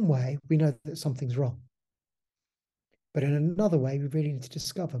 So in one way, we know that something's wrong. But in another way, we really need to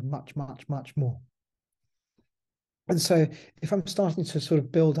discover much, much, much more. And so if I'm starting to sort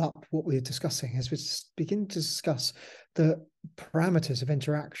of build up what we're discussing, as we begin to discuss the parameters of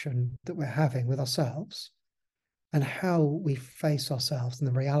interaction that we're having with ourselves and how we face ourselves and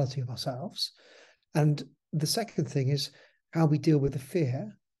the reality of ourselves. And the second thing is how we deal with the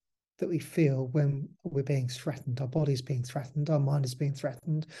fear that we feel when we're being threatened. Our body's being threatened, our mind is being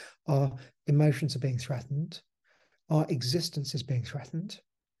threatened, our emotions are being threatened, our existence is being threatened.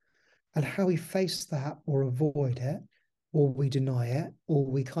 And how we face that or avoid it, or we deny it, or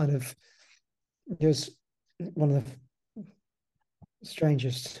we kind of, there's one of the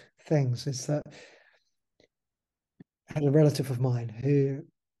strangest things is that I had a relative of mine who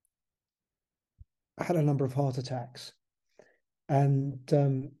had a number of heart attacks and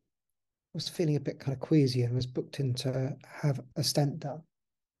was feeling a bit kind of queasy and was booked in to have a stent done,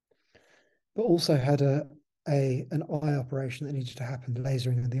 but also had an eye operation that needed to happen,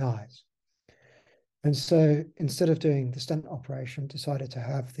 lasering in the eyes. And so instead of doing the stent operation, decided to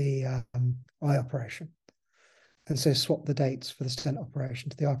have the eye operation. And so swapped the dates for the stent operation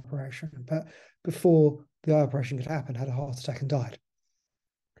to the eye operation. But before the eye operation could happen, had a heart attack and died.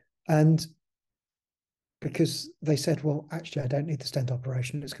 And because they said, well, actually, I don't need the stent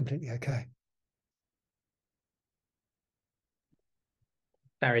operation. It's completely okay.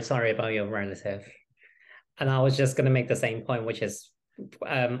 Very sorry about your relative. And I was just going to make the same point, which is,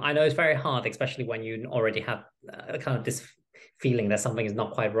 I know it's very hard, especially when you already have kind of this feeling that something is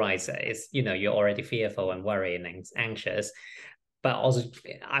not quite right. It's, you're already fearful and worried and anxious. But also,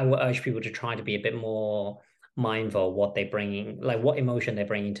 I would urge people to try to be a bit more mindful of what they bring, like what emotion they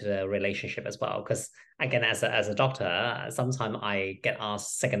bring into the relationship as well. Because again, as a doctor, sometimes I get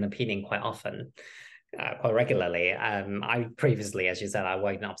asked second opinion quite often. Quite regularly. I previously, as you said, I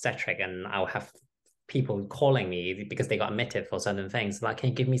worked in obstetric, and I'll have people calling me because they got admitted for certain things. Like, can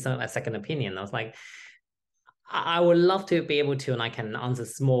you give me a second opinion? I was like, I would love to be able to, and I can answer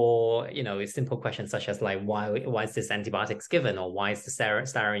small, simple questions such as like, why is this antibiotics given, or why is the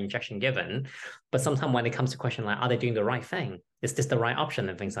steroid injection given? But sometimes when it comes to question like, are they doing the right thing? Is this the right option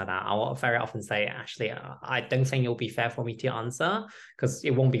and things like that? I'll very often say, actually, I don't think it'll be fair for me to answer, because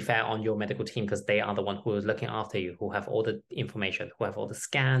it won't be fair on your medical team, because they are the one who is looking after you, who have all the information, who have all the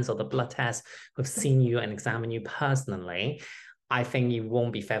scans or the blood tests, who've seen you and examined you personally. I think it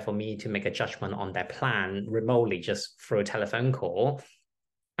won't be fair for me to make a judgment on their plan remotely just through a telephone call.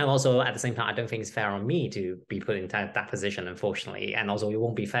 And also at the same time, I don't think it's fair on me to be put in that position, unfortunately. And also it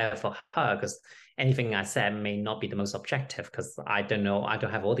won't be fair for her, because anything I said may not be the most objective, because I don't know, I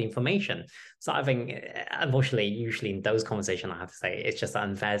don't have all the information. So I think, unfortunately, usually in those conversations, I have to say it's just an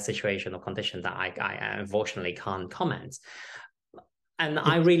unfair situation or condition that I unfortunately can't comment. And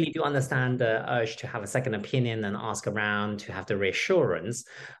I really do understand the urge to have a second opinion and ask around to have the reassurance.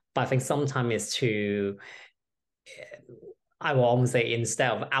 But I think sometimes it's to, I will almost say,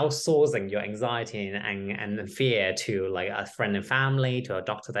 instead of outsourcing your anxiety and fear to like a friend and family, to a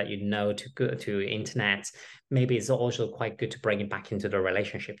doctor that you know, to internet, maybe it's also quite good to bring it back into the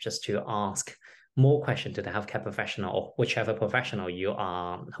relationship, just to ask more questions to the healthcare professional or whichever professional you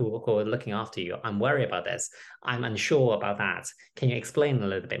are who are looking after you. I'm worried about this. I'm unsure about that. Can you explain a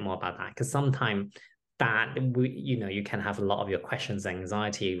little bit more about that? Because sometimes that you can have a lot of your questions and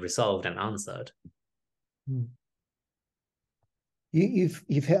anxiety resolved and answered. You've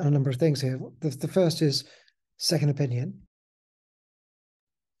hit on a number of things here. The first is second opinion,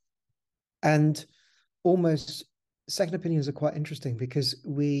 and almost second opinions are quite interesting because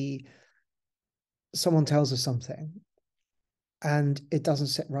someone tells us something and it doesn't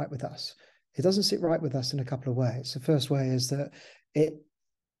sit right with us. It doesn't sit right with us in a couple of ways. The first way is that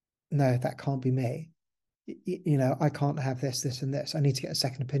no, that can't be me. I can't have this, and this. I need to get a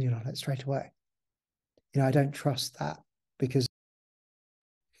second opinion on it straight away. I don't trust that, because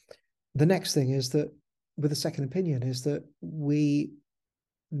the next thing is that with a second opinion is that we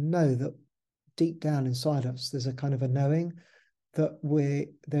know that deep down inside us, there's a kind of a knowing that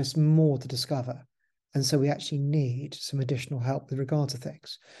there's more to discover. And so we actually need some additional help with regard to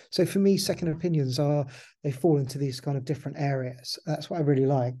things. So for me, second opinions they fall into these kind of different areas. That's what I really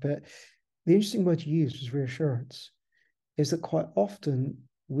like. But the interesting word you used was reassurance, is that quite often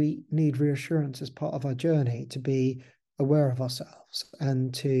we need reassurance as part of our journey to be aware of ourselves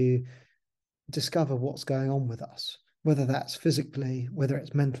and to discover what's going on with us, whether that's physically, whether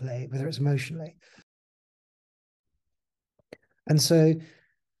it's mentally, whether it's emotionally. And so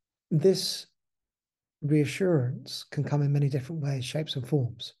this reassurance can come in many different ways, shapes, and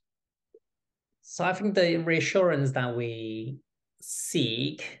forms. So I think the reassurance that we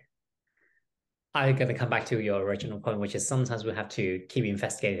seek, I'm going to come back to your original point, which is sometimes we have to keep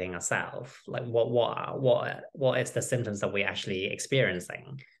investigating ourselves. Like what is the symptoms that we're actually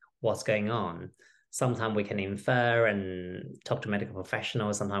experiencing? What's going on? Sometimes we can infer and talk to medical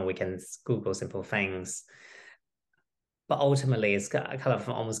professionals. Sometimes we can Google simple things. But ultimately, it's kind of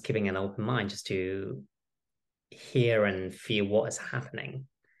almost keeping an open mind just to hear and feel what is happening.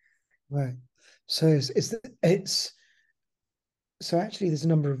 Right. So it's so actually there's a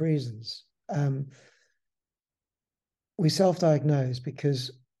number of reasons. We self-diagnose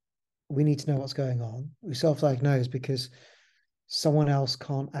because we need to know what's going on. We self-diagnose because someone else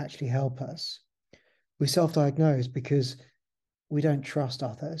can't actually help us. We self-diagnose because we don't trust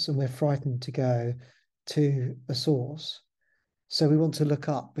others and we're frightened to go to a source. So we want to look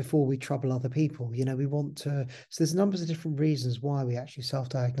up before we trouble other people. We want to. So there's numbers of different reasons why we actually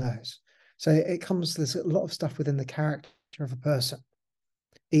self-diagnose. So there's a lot of stuff within the character of a person.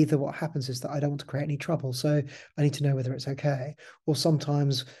 Either what happens is that I don't want to create any trouble, so I need to know whether it's okay. Or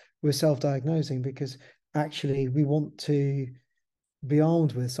sometimes we're self-diagnosing because actually we want to be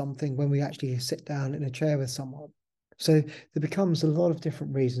armed with something when we actually sit down in a chair with someone. So there becomes a lot of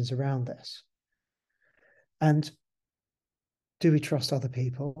different reasons around this. And do we trust other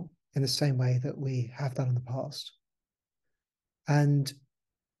people in the same way that we have done in the past? And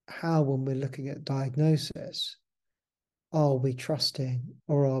how, when we're looking at diagnosis, are we trusting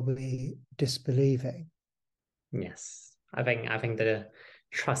or are we disbelieving? Yes. I think the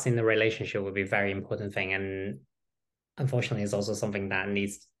trust in the relationship would be a very important thing. And unfortunately, it's also something that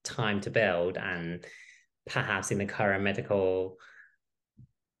needs time to build. And perhaps in the current medical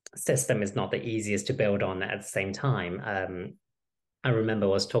system is not the easiest to build on at the same time. I remember I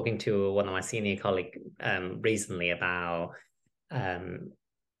was talking to one of my senior colleagues recently about um,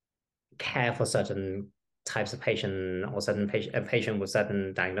 care for certain types of patient or certain patient, a patient with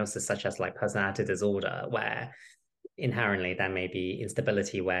certain diagnosis, such as like personality disorder, where inherently there may be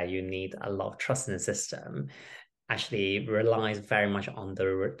instability where you need a lot of trust in the system, actually relies very much on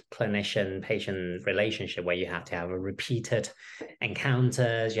the clinician patient relationship, where you have to have a repeated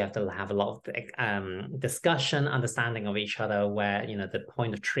encounters, you have to have a lot of discussion, understanding of each other, where the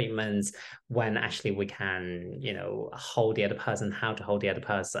point of treatments, when actually we can hold the other person, how to hold the other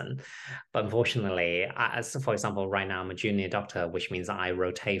person. But unfortunately, for example, right now I'm a junior doctor, which means I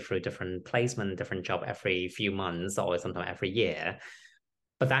rotate through different placement, different job every few months or sometimes every year.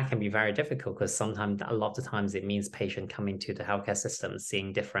 But that can be very difficult because sometimes, a lot of times, it means patient coming to the healthcare system,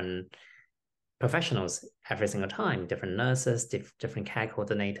 seeing different professionals every single time, different nurses, different care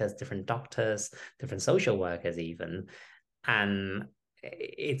coordinators, different doctors, different social workers, even. And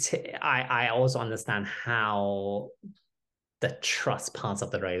I also understand how the trust parts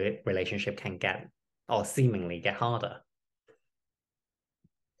of the relationship can get, or seemingly get, harder.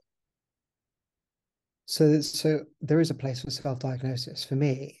 So there is a place for self-diagnosis. For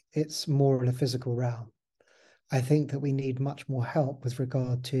me, it's more in a physical realm. I think that we need much more help with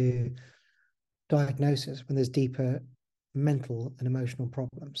regard to diagnosis when there's deeper mental and emotional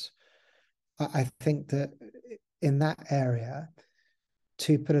problems. I think that in that area,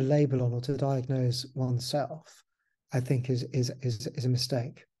 to put a label on or to diagnose oneself, I think is a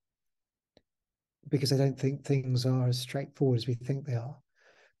mistake, because I don't think things are as straightforward as we think they are.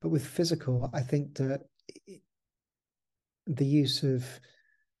 But with physical, I think that the use of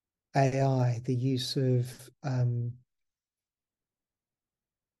AI, the use of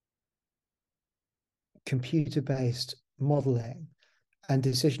computer-based modeling and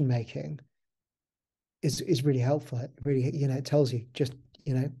decision making is really helpful. It really, it tells you just,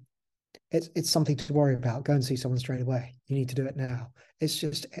 it's something to worry about. Go and see someone straight away. You need to do it now.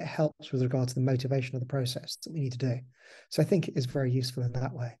 It helps with regard to the motivation of the process that we need to do. So I think it is very useful in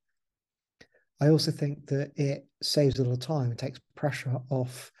that way. I also think that it saves a lot of time. It takes pressure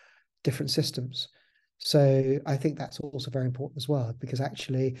off different systems. So I think that's also very important as well, because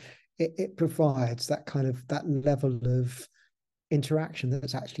actually it provides that kind of that level of interaction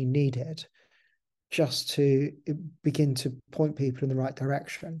that's actually needed just to begin to point people in the right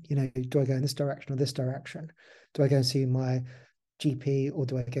direction. You know, do I go in this direction or this direction? Do I go and see my GP or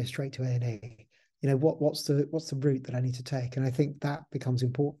do I go straight to A&E? You know, what's the route that I need to take? And I think that becomes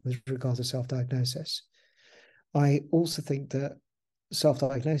important with regards to self-diagnosis. I also think that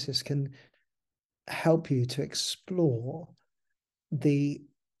self-diagnosis can help you to explore the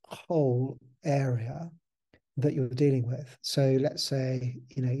whole area that you're dealing with. So let's say,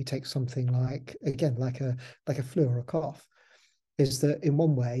 you know, you take something like, again, like a flu or a cough, is that in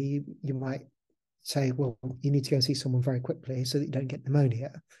one way you might say, well, you need to go and see someone very quickly so that you don't get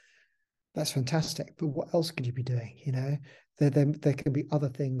pneumonia. That's fantastic. But what else could you be doing? You know, there can be other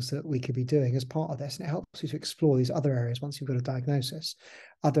things that we could be doing as part of this. And it helps you to explore these other areas once you've got a diagnosis,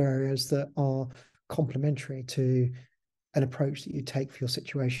 other areas that are complementary to an approach that you take for your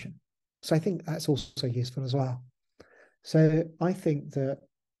situation. So I think that's also useful as well. So I think that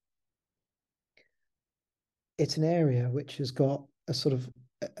it's an area which has got a sort of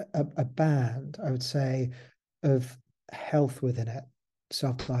a band, I would say, of health within it,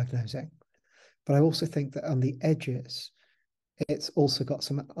 self-diagnosing. But I also think that on the edges, it's also got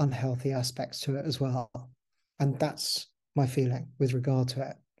some unhealthy aspects to it as well. And that's my feeling with regard to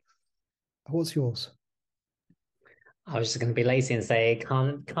it. What's yours? I was just going to be lazy and say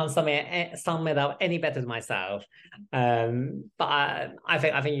can't sum it up any better than myself. But I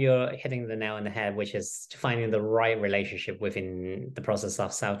think you're hitting the nail on the head, which is finding the right relationship within the process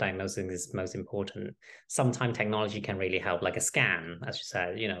of self-diagnosing is most important. Sometimes technology can really help, like a scan, as you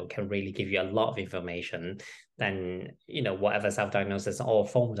said, can really give you a lot of information. Then whatever self-diagnosis or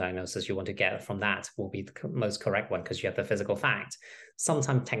formal diagnosis you want to get from that will be the most correct one because you have the physical fact.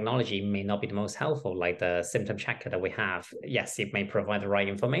 Sometimes technology may not be the most helpful, like the symptom checker that we have. Yes, it may provide the right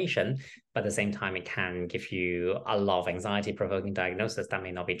information, but at the same time, it can give you a lot of anxiety-provoking diagnosis that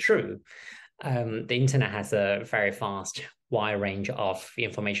may not be true. The internet has a very fast, wide range of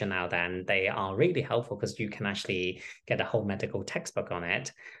information now, then they are really helpful because you can actually get a whole medical textbook on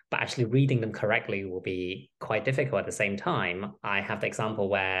it, but actually reading them correctly will be quite difficult at the same time. I have the example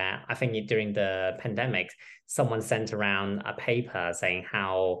where I think during the pandemic, someone sent around a paper saying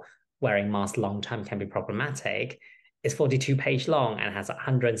how wearing masks long term can be problematic. It's 42-page long and has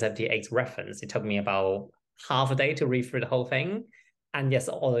 178 reference. It took me about half a day to read through the whole thing. And yes,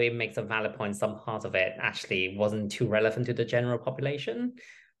 although it makes a valid point, some part of it actually wasn't too relevant to the general population.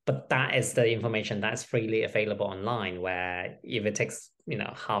 But that is the information that's freely available online, where if it takes,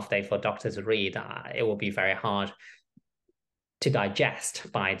 half day for a doctor to read, it will be very hard to digest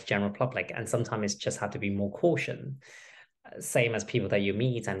by the general public. And sometimes it's just have to be more caution. Same as people that you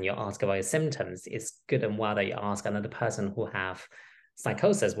meet and you ask about your symptoms, it's good and well that you ask another person who have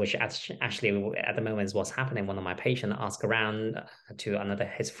psychosis, which actually at the moment is what's happening. One of my patients asked around to another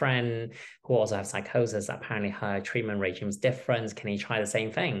his friend who also have psychosis. Apparently her treatment regime is different. Can he try the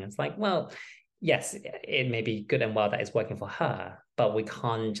same thing? It's like, well, yes, it may be good and well that it's working for her, but we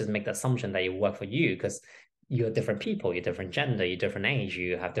can't just make the assumption that it work for you because you're different people, you're different gender, you're different age,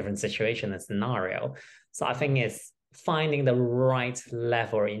 you have different situation and scenario. So I think it's finding the right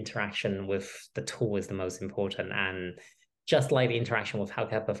level of interaction with the tool is the most important. And just like the interaction with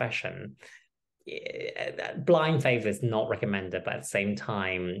healthcare profession, blind faith is not recommended, but at the same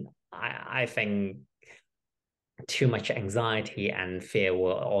time, I think too much anxiety and fear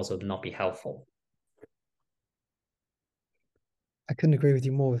will also not be helpful. I couldn't agree with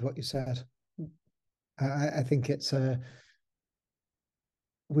you more with what you said. I think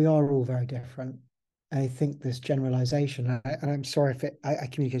we are all very different. I think this generalization, and I'm sorry if I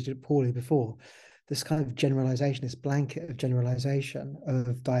communicated it poorly before, this kind of generalization, this blanket of generalization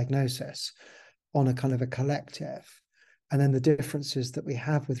of diagnosis on a kind of a collective, and then the differences that we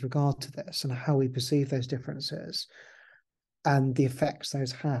have with regard to this and how we perceive those differences and the effects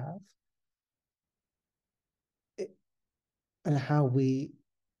those have, and how we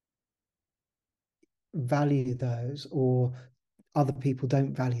value those or other people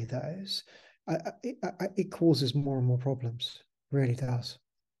don't value those, it causes more and more problems. It really does.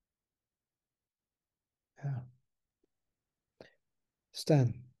 Yeah.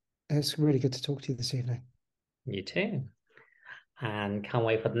 Stan, it's really good to talk to you this evening. You too. And can't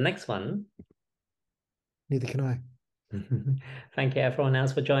wait for the next one. Neither can I. Thank you, everyone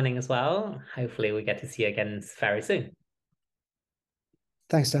else, for joining as well. Hopefully, we get to see you again very soon.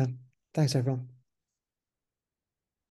 Thanks, Dan. Thanks, everyone.